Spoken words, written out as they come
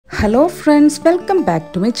Hello friends, welcome back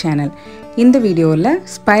to my channel. இந்த வீடியோல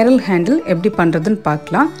spiral handle எப்படி பண்றதுன்னு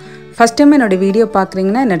பார்க்கலாம். First time என்னோட வீடியோ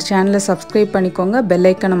பார்க்கறீங்கன்னா என்னோட சேனலை சப்ஸ்கிரைப் பண்ணிக்கோங்க, பெல்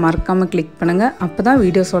ஐகானை மறக்காம கிளிக் பண்ணுங்க. அப்பதான்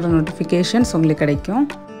வீடியோஸோட நோட்டிஃபிகேஷன்ஸ் உங்களுக்கு கிடைக்கும்.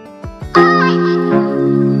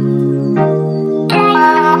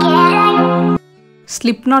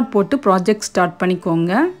 ஸ்லிப் நாட் போட்டு ப்ராஜெக்ட் ஸ்டார்ட்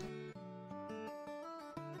பண்ணிக்கோங்க.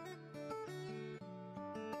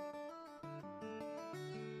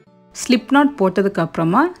 ஸ்லிப் நாட் போட்டதுக்கு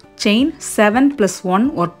அப்புறமா செயின் 7+1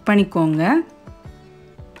 ஒர்க் பண்ணிக்கோங்க.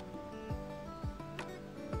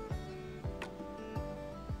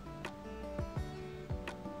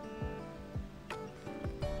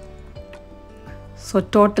 ஸோ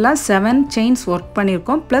டோட்டலாக 7 செயின்ஸ் ஒர்க்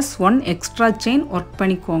பண்ணியிருக்கோம், ப்ளஸ் 1 எக்ஸ்ட்ரா செயின் ஒர்க்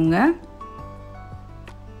பண்ணிக்கோங்க.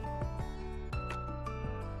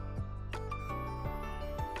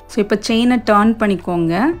 ஸோ இப்போ செயினை டர்ன்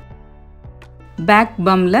பண்ணிக்கோங்க. பேக்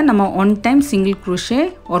பம்மில் நம்ம 1 டைம் சிங்கிள் crochet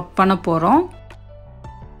ஒர்க் பண்ண போகிறோம்.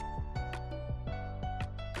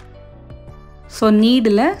 ஸோ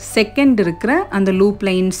நீடில் செகண்ட் இருக்கிற அந்த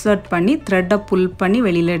லூப்பில் இன்சர்ட் பண்ணி த்ரெட்டை புல் பண்ணி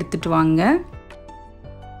வெளியில் எடுத்துகிட்டு வாங்க.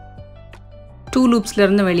 2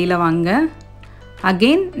 லூப்ஸ்லேருந்து வெளியில் வாங்க.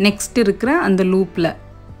 அகெயின் நெக்ஸ்ட் இருக்கிற அந்த லூப்பில்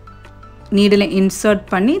நீடில் இன்சர்ட்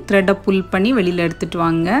பண்ணி த்ரெட்டை புல் பண்ணி வெளியில் எடுத்துகிட்டு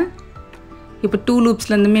வாங்க. இப்போ 2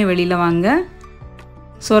 லூப்ஸ்லேருந்துமே வெளியில் வாங்க.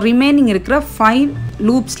 ஸோ ரிமைனிங் இருக்கிற 5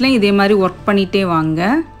 லூப்ஸ்லேயும் இதே மாதிரி ஒர்க் பண்ணிகிட்டே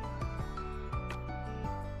வாங்க.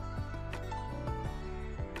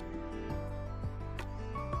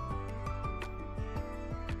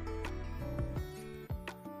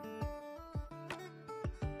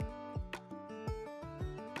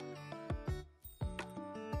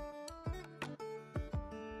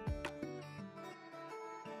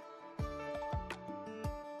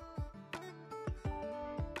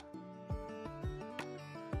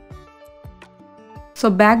 ஸோ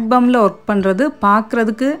பேக் பம்மில் ஒர்க் பண்ணுறது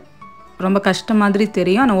பார்க்குறதுக்கு ரொம்ப கஷ்டம் மாதிரி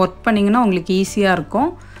தெரியும், ஆனால் ஒர்க் பண்ணிங்கன்னா உங்களுக்கு ஈஸியாக இருக்கும்.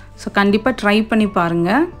 ஸோ கண்டிப்பாக ட்ரை பண்ணி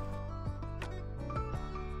பாருங்கள்.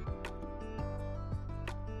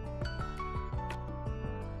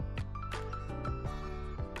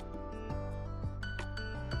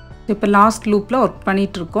 இப்போ லாஸ்ட் லூப்பில் ஒர்க்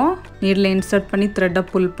பண்ணிகிட்ருக்கோம். நீடில் இன்சர்ட் பண்ணி த்ரெட்டை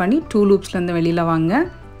புல் பண்ணி 2 லூப்ஸ்லேருந்து வெளியில் வாங்க.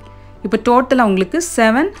 இப்போ டோட்டலாக உங்களுக்கு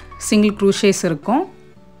 7 சிங்கிள் க்ரூஷேஸ் இருக்கும்.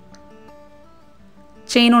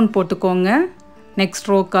 செயின் ஒன் போட்டுக்கோங்க. நெக்ஸ்ட்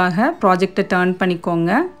ரோக்காக ப்ராஜெக்டை டர்ன் பண்ணிக்கோங்க.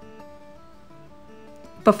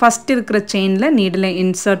 இப்போ ஃபஸ்ட் இருக்கிற செயினில் நீடில்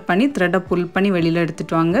இன்சர்ட் பண்ணி த்ரெட்டை புல் பண்ணி வெளியில்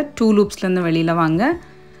எடுத்துகிட்டு வாங்க. 2 லூப்ஸ்லேருந்து வெளியில் வாங்க.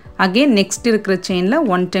 அகெயின் நெக்ஸ்ட் இருக்கிற செயினில்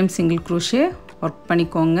 1 டைம் சிங்கிள் crochet ஒர்க்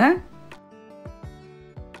பண்ணிக்கோங்க.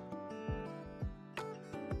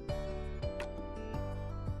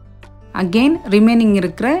 அகெயின் ரிமைனிங்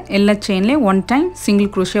இருக்கிற எல்லா செயின்லேயும் 1 டைம்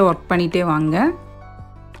சிங்கிள் crochet ஒர்க் பண்ணிகிட்டே வாங்க.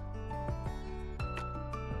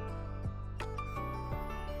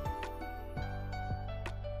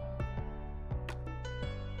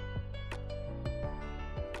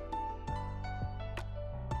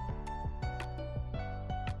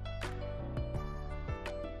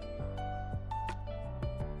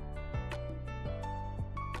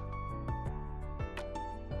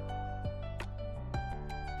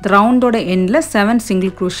 ரவுண்டோட எண்டில் 7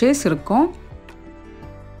 சிங்கிள் crochet இருக்கும்.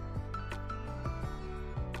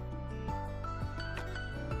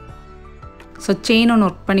 ஸோ செயின் ஒன்று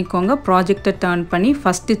ஒர்க் பண்ணிக்கோங்க. ப்ராஜெக்டை டர்ன் பண்ணி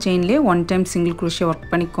first செயின்லேயே 1 time single crochet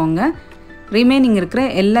work பண்ணிக்கோங்க. ரிமைனிங் இருக்கிற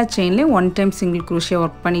எல்லா செயின்லேயும் 1 டைம் சிங்கிள் crochet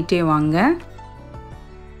ஒர்க் பண்ணிகிட்டே வாங்க.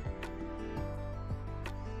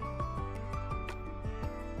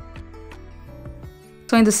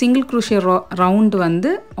 ஸோ இந்த சிங்கிள் crochet ரவுண்டு வந்து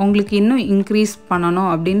உங்களுக்கு இன்னும் இன்க்ரீஸ் பண்ணணும்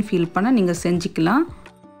அப்படின்னு ஃபீல் பண்ண நீங்கள் செஞ்சுக்கலாம்.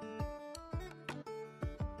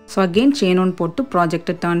 ஸோ அகெயின் செயின் ஒன் போட்டு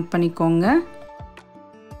ப்ராஜெக்டை டர்ன் பண்ணிக்கோங்க.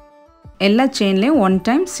 எல்லா செயின்லேயும் 1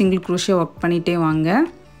 டைம் சிங்கிள் crochet ஒர்க் பண்ணிகிட்டே வாங்க.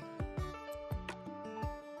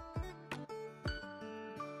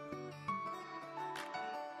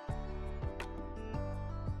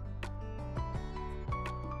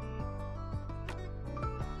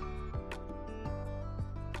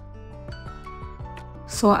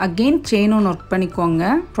 ஸோ அகெயின் செயின் ஒன்று ஒர்க் பண்ணிக்கோங்க.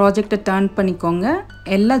 ப்ராஜெக்டை டர்ன் பண்ணிக்கோங்க.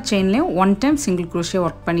 எல்லா செயின்லேயும் 1 டைம் சிங்கிள் crochet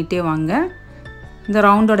ஒர்க் பண்ணிகிட்டே வாங்க. இந்த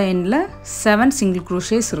ரவுண்டோட எண்டில் 7 சிங்கிள்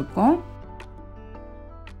crochet இருக்கும்.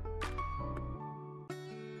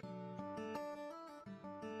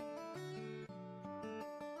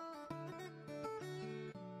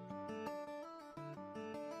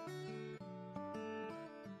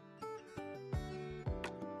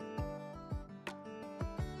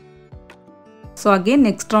 ஸோ அகெயின்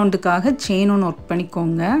நெக்ஸ்ட் ரவுண்டுக்காக செயின் ஒன்று ஒர்க்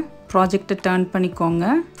பண்ணிக்கோங்க. ப்ராஜெக்டை டர்ன் பண்ணிக்கோங்க.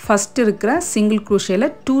 ஃபர்ஸ்ட் இருக்கிற single crochetல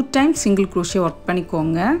 2 times single crochet work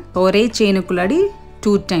பண்ணிக்கோங்க. ஒரே செயினுக்குள்ளாடி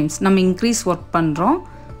 2 டைம்ஸ் நம்ம இன்க்ரீஸ் ஒர்க் பண்ணுறோம்.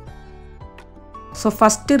 ஸோ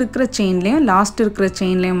ஃபஸ்ட்டு இருக்கிற செயின்லேயும் லாஸ்ட் இருக்கிற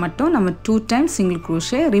செயின்லேயும் மட்டும் நம்ம 2 டைம்ஸ் சிங்கிள்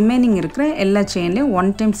க்ரோஷே, ரிமைனிங் இருக்கிற எல்லா செயின்லேயும்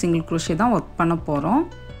 1 டைம் சிங்கிள் க்ரோஷே தான் ஒர்க் பண்ண போகிறோம்.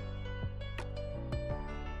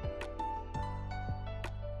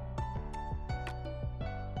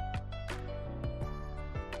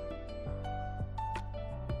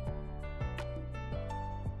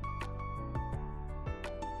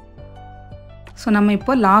 ஸோ நம்ம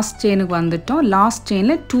இப்போ லாஸ்ட் செயினுக்கு வந்துட்டோம். லாஸ்ட்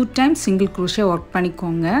செயினில் 2 டைம்ஸ் சிங்கிள் க்ரோஷே ஒர்க்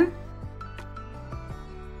பண்ணிக்கோங்க.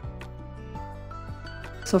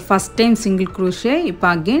 So first time single crochet, இப்போ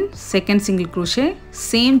again second single crochet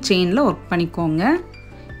same செயினில் ஒர்க் பண்ணிக்கோங்க.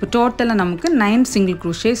 இப்போ டோட்டலாக நமக்கு 9 சிங்கிள்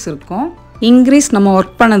க்ரோஷேஸ் இருக்கும். இன்க்ரீஸ் நம்ம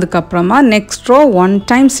ஒர்க் பண்ணதுக்கப்புறமா next row 1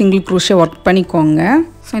 time single crochet work பண்ணிக்கோங்க.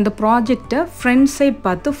 ஸோ இந்த ப்ராஜெக்டை ஃப்ரண்ட் சைட்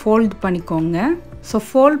பார்த்து ஃபோல்ட் பண்ணிக்கோங்க. ஸோ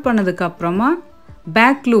ஃபோல்ட் பண்ணதுக்கப்புறமா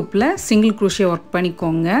பேக் லூப்பில் சிங்கிள் க்ரோஷே ஒர்க்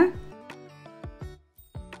பண்ணிக்கோங்க.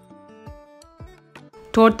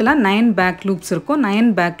 டோட்டலாக 9 பேக் லூப்ஸ் இருக்கும்.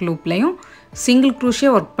 9 பேக் லூப்லேயும் சிங்கிள் க்ரோஷே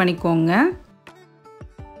ஒர்க் பண்ணிக்கோங்க.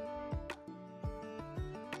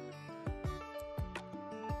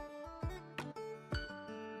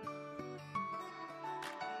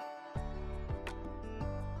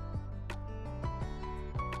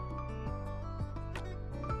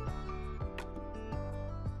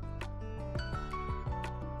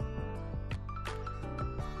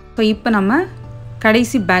 ஸோ இப்போ நம்ம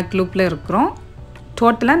கடைசி பேக் லூப்பில் இருக்கிறோம்.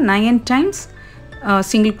 டோட்டலாக 9 டைம்ஸ்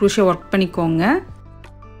சிங்கிள் க்ரோஷே ஒர்க் பண்ணிக்கோங்க.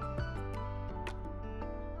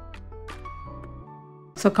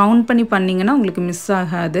 ஸோ கவுண்ட் பண்ணி பண்ணிங்கன்னா உங்களுக்கு மிஸ்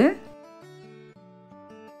ஆகாது.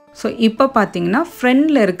 ஸோ இப்போ பார்த்தீங்கன்னா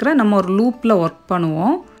ஃப்ரண்டில் இருக்கிற நம்ம ஒரு லூப்பில் ஒர்க்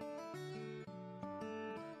பண்ணுவோம்.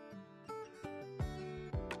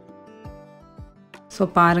 ஸோ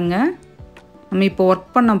பாருங்கள், நம்ம இப்போ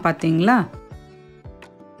ஒர்க் பண்ணோம் பார்த்தீங்களா,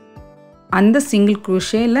 அந்த சிங்கிள்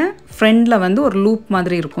க்ரோஷேல ஃப்ரண்டில் வந்து ஒரு லூப்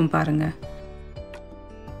மாதிரி இருக்கும் பாருங்கள்.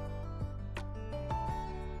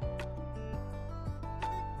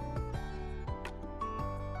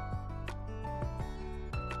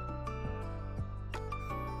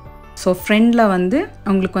 ஸோ ஃப்ரண்டில் வந்து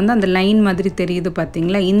உங்களுக்கு வந்து அந்த லைன் மாதிரி தெரியுது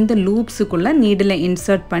பார்த்தீங்களா, இந்த லூப்ஸுக்குள்ளே நீடில்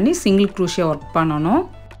இன்சர்ட் பண்ணி சிங்கிள் க்ரோஷே ஒர்க் பண்ணணும்.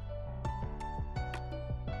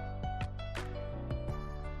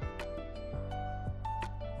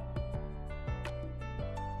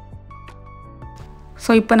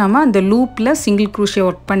 ஸோ இப்போ நம்ம அந்த லூப்பில் சிங்கிள் க்ரோஷே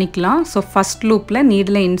ஒர்க் பண்ணிக்கலாம். ஸோ ஃபஸ்ட் லூப்பில்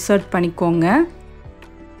நீடில் இன்சர்ட் பண்ணிக்கோங்க.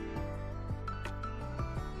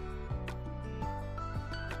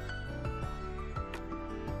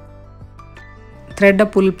 த்ரெட்டை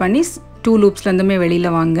புல் பண்ணி 2 லூப்ஸ்லேருந்துமே வெளியில்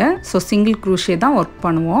வாங்க. ஸோ சிங்கிள் க்ரோஷே தான் ஒர்க்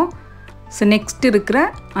பண்ணுவோம். ஸோ நெக்ஸ்ட் இருக்கிற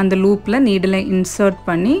அந்த லூப்பில் நீடில் இன்சர்ட்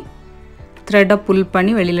பண்ணி த்ரெட்டை புல்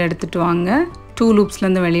பண்ணி வெளியில் எடுத்துகிட்டு வாங்க. 2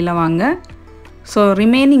 லூப்ஸ்லேருந்து வெளியில் வாங்க. ஸோ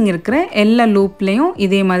ரிமைனிங் இருக்கிற எல்லா லூப்லேயும்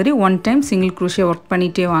இதே மாதிரி 1 டைம் சிங்கிள் க்ரோஷே ஒர்க்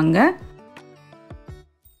பண்ணிகிட்டே வாங்க.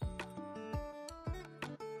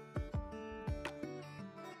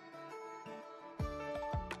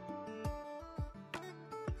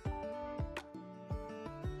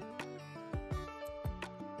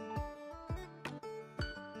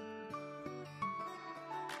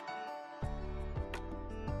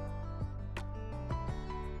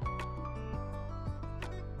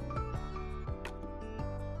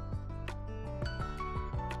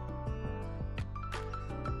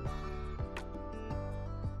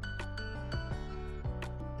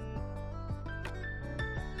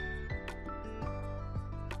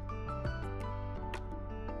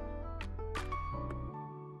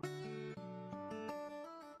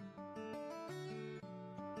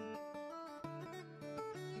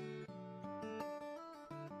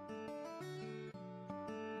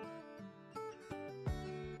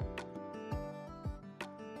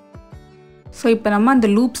 ஸோ இப்போ நம்ம அந்த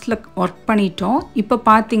லூப்ஸில் ஒர்க் பண்ணிட்டோம். இப்போ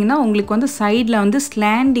பார்த்தீங்கன்னா உங்களுக்கு வந்து சைடில் வந்து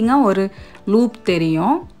ஸ்லாண்டிங்காக ஒரு லூப்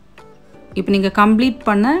தெரியும். இப்போ நீங்கள் கம்ப்ளீட்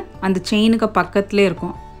பண்ண அந்த செயினுக்கு பக்கத்துலேயே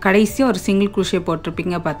இருக்கும். கடைசியாக ஒரு சிங்கிள் க்ரோஷே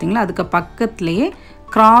போட்டிருப்பீங்க பார்த்தீங்களா, அதுக்கு பக்கத்துலேயே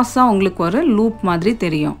க்ராஸாக உங்களுக்கு ஒரு லூப் மாதிரி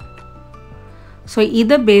தெரியும். ஸோ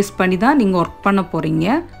இதை பேஸ் பண்ணி தான் நீங்கள் ஒர்க் பண்ண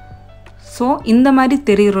போகிறீங்க. ஸோ இந்த மாதிரி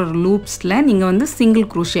தெரிகிற ஒரு லூப்ஸில் நீங்கள் வந்து single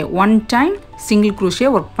crochet 1 time single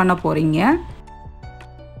crochet work பண்ண போகிறீங்க.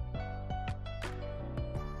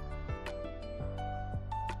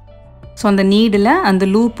 ஸோ அந்த நீடில் அந்த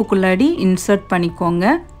லூப்புக்குள்ளாடி இன்சர்ட் பண்ணிக்கோங்க.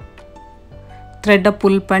 த்ரெட்டை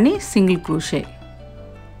புல் பண்ணி சிங்கிள் க்ரோஷே.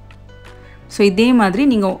 ஸோ இதே மாதிரி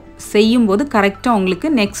நீங்கள் செய்யும்போது கரெக்டாக உங்களுக்கு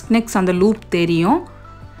நெக்ஸ்ட் அந்த லூப் தெரியும்.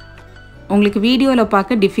 உங்களுக்கு வீடியோவில்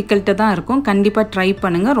பார்க்க டிஃபிகல்ட்டாக தான் இருக்கும். கண்டிப்பாக ட்ரை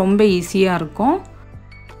பண்ணுங்கள், ரொம்ப ஈஸியாக இருக்கும்.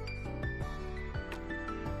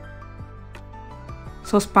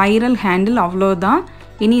 ஸோ ஸ்பைரல் ஹேண்டில் அவ்வளோதான்.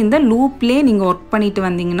 இனி இந்த லூப்லேயே நீங்கள் ஒர்க் பண்ணிட்டு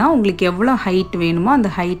வந்தீங்கன்னா உங்களுக்கு எவ்வளோ ஹைட் வேணுமோ அந்த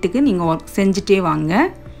ஹைட்டுக்கு நீங்கள் ஒர்க் செஞ்சுட்டே வாங்க.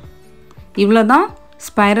 இவ்வளோ தான்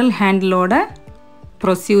ஸ்பைரல் ஹேண்டிலோட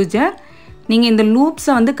ப்ரொசீஜர். நீங்கள் இந்த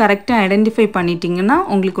லூப்ஸை வந்து கரெக்டாக ஐடென்டிஃபை பண்ணிட்டீங்கன்னா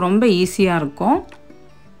உங்களுக்கு ரொம்ப ஈஸியாக இருக்கும்.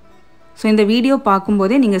 ஸோ இந்த வீடியோ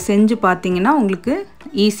பார்க்கும்போதே நீங்கள் செஞ்சு பார்த்தீங்கன்னா உங்களுக்கு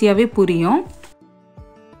ஈஸியாகவே புரியும்.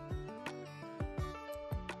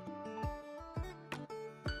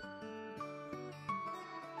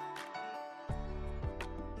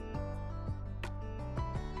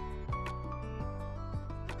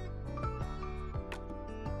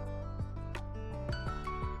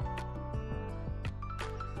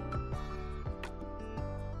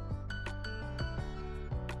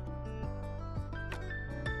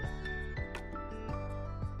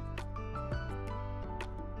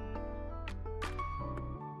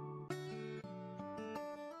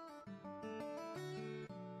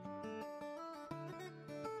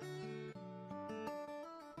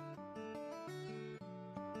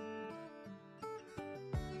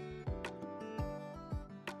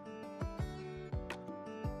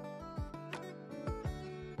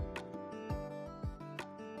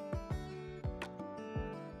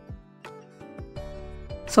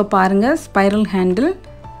 ஸோ பாருங்கள், ஸ்பைரல் ஹேண்டில்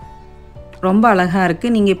ரொம்ப அழகாக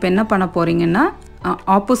இருக்குது. நீங்கள் இப்போ என்ன பண்ண போகிறீங்கன்னா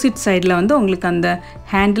ஆப்போசிட் சைடில் வந்து உங்களுக்கு அந்த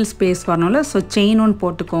ஹேண்டில் ஸ்பேஸ் வரணும்ல, ஸோ செயின் ஒன்று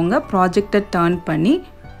போட்டுக்கோங்க. ப்ராஜெக்டை டர்ன் பண்ணி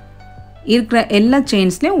இருக்கிற எல்லா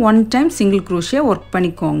செயின்ஸ்லேயும் 1 டைம் சிங்கிள் க்ரூஷே ஒர்க்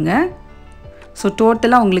பண்ணிக்கோங்க. ஸோ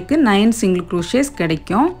டோட்டலாக உங்களுக்கு 9 சிங்கிள் க்ரூஷேஸ்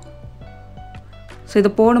கிடைக்கும். ஸோ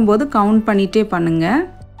இதை போடும்போது கவுண்ட் பண்ணிகிட்டே பண்ணுங்கள்.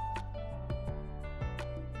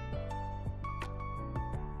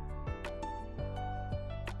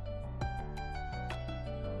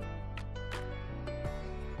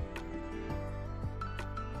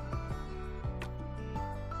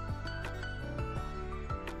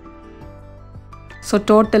 ஸோ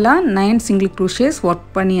டோட்டலாக 9 சிங்கிள் க்ரூஷேஸ் ஒர்க்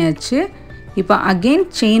பண்ணியாச்சு. இப்போ அகெயின்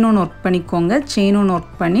செயின் ஒன்று ஒர்க் பண்ணிக்கோங்க. செயின் ஒன்று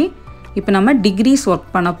ஒர்க் பண்ணி இப்போ நம்ம டிகிரிஸ் ஒர்க்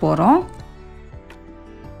பண்ண போகிறோம்.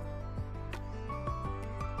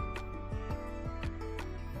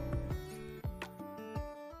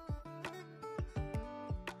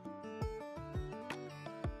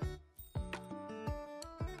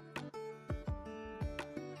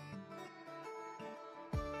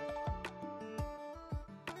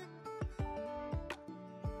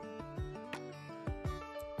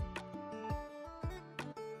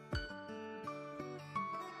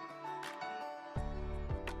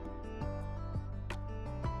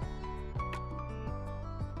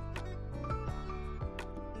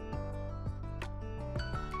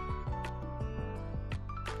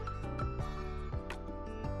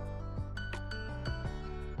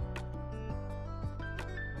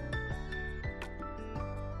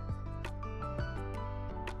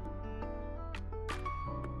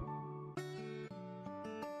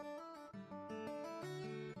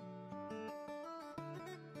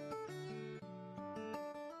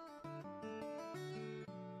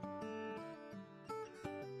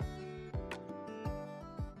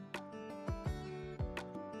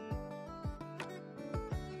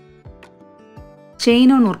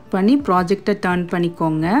 செயின் ஒன்று ஒர்க் பண்ணி ப்ராஜெக்டை டர்ன்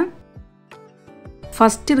பண்ணிக்கோங்க.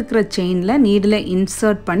 ஃபஸ்ட் இருக்கிற செயினில் நீடில்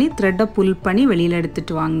இன்சர்ட் பண்ணி த்ரெட்டை புல் பண்ணி வெளியில்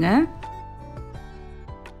எடுத்துகிட்டு வாங்க.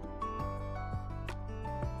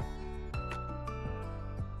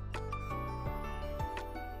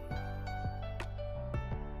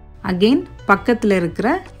 அகெயின் பக்கத்தில் இருக்கிற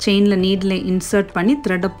செயினில் நீடில் இன்சர்ட் பண்ணி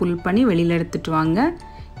த்ரெட்டை புல் பண்ணி வெளியில் எடுத்துகிட்டு வாங்க.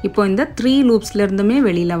 இப்போ இந்த 3 லூப்ஸ்லேருந்துமே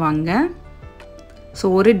வெளியில் வாங்க. ஸோ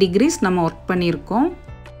ஒரு டிகிரிஸ் நம்ம ஒர்க் பண்ணியிருக்கோம்.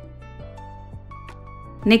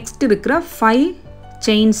 நெக்ஸ்ட் இருக்கிற 5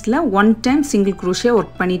 செயின்ஸில் 1 டைம் சிங்கிள் க்ரூஷே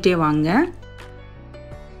ஒர்க் பண்ணிகிட்டே வாங்க.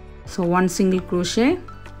 ஸோ 1 சிங்கிள் க்ரூஷே,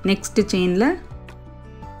 நெக்ஸ்ட் செயினில்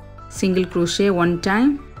single crochet 1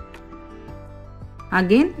 time,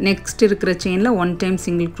 again next இருக்கிற செயினில் 1 time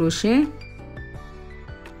single crochet,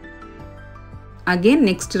 again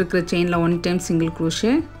next இருக்கிற செயினில் 1 time single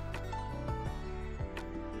crochet,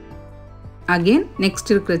 again next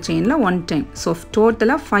இருக்கிற செயினில் 1 டைம். ஸோ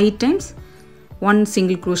டோட்டலாக 5 டைம்ஸ் 1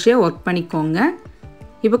 சிங்கிள் க்ரூஷே ஒர்க் பண்ணிக்கோங்க.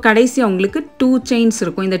 இப்போ கடைசியாக உங்களுக்கு 2 செயின்ஸ்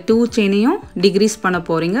இருக்கும். இந்த 2 செயினையும் டிக்ரீஸ் பண்ண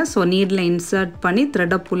போகிறீங்க. ஸோ நீடில் இன்சர்ட் பண்ணி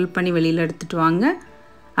த்ரெட்டை புல் பண்ணி வெளியில் எடுத்துகிட்டு வாங்க.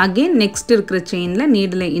 அகெயின் நெக்ஸ்ட் இருக்கிற செயினில்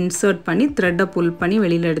நீடில் இன்சர்ட் பண்ணி த்ரெட்டை புல் பண்ணி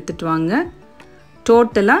வெளியில் எடுத்துகிட்டு வாங்க.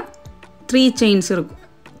 டோட்டலாக 3 செயின்ஸ் இருக்கும்,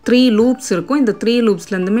 3 லூப்ஸ் இருக்கும். இந்த 3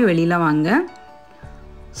 லூப்ஸ்லேருந்துமே வெளியில் வாங்க.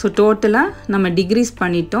 ஸோ டோட்டலாக நம்ம டிக்ரீஸ்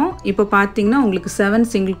பண்ணிட்டோம். இப்போ பார்த்தீங்கன்னா உங்களுக்கு 7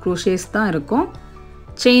 சிங்கிள் க்ரூஷேஸ் தான் இருக்கும்.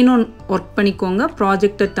 செயினும் ஒர்க் பண்ணிக்கோங்க.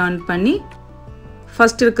 ப்ராஜெக்டை டர்ன் பண்ணி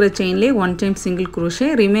ஃபஸ்ட் இருக்கிற செயின்லேயே 1 டைம் சிங்கிள் க்ரூஷே,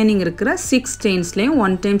 ரிமைனிங் இருக்கிற 6 செயின்ஸ்லேயும்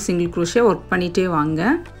 1 டைம் சிங்கிள் க்ரூஷே ஒர்க் பண்ணிகிட்டே வாங்க.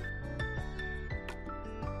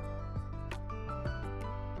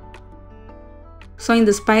 ஸோ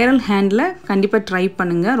இந்த ஸ்பைரல் ஹேண்டில் கண்டிப்பாக ட்ரை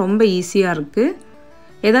பண்ணுங்கள், ரொம்ப ஈஸியாக இருக்குது.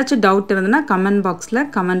 ஏதாச்சும் டவுட் இருந்ததுன்னா கமெண்ட் பாக்ஸில்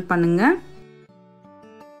கமெண்ட் பண்ணுங்கள்.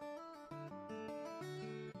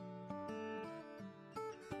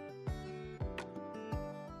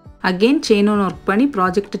 அகெயின் செயின் ஒன் ஒர்க் பண்ணி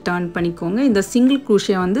ப்ராஜெக்ட் டர்ன் பண்ணிக்கோங்க. இந்த சிங்கிள்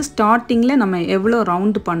க்ரூஷே வந்து ஸ்டார்டிங்கில் நம்ம எவ்வளோ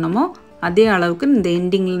ரவுண்டு பண்ணமோ அதே அளவுக்கு இந்த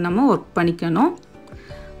எண்டிங்கில் நம்ம ஒர்க் பண்ணிக்கணும்.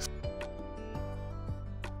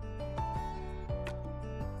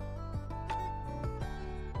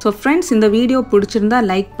 ஸோ ஃப்ரெண்ட்ஸ், இந்த வீடியோ பிடிச்சிருந்தா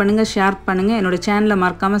லைக் பண்ணுங்கள், ஷேர் பண்ணுங்கள், என்னோடய சேனலை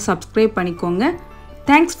மறக்காமல் சப்ஸ்கிரைப் பண்ணிக்கோங்க.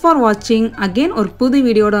 தேங்க்ஸ் ஃபார் வாட்சிங். அகெயின் ஒரு புது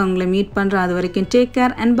வீடியோட உங்களை மீட் பண்ணுறேன். அது வரைக்கும் டேக்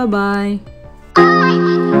கேர் அண்ட் பை.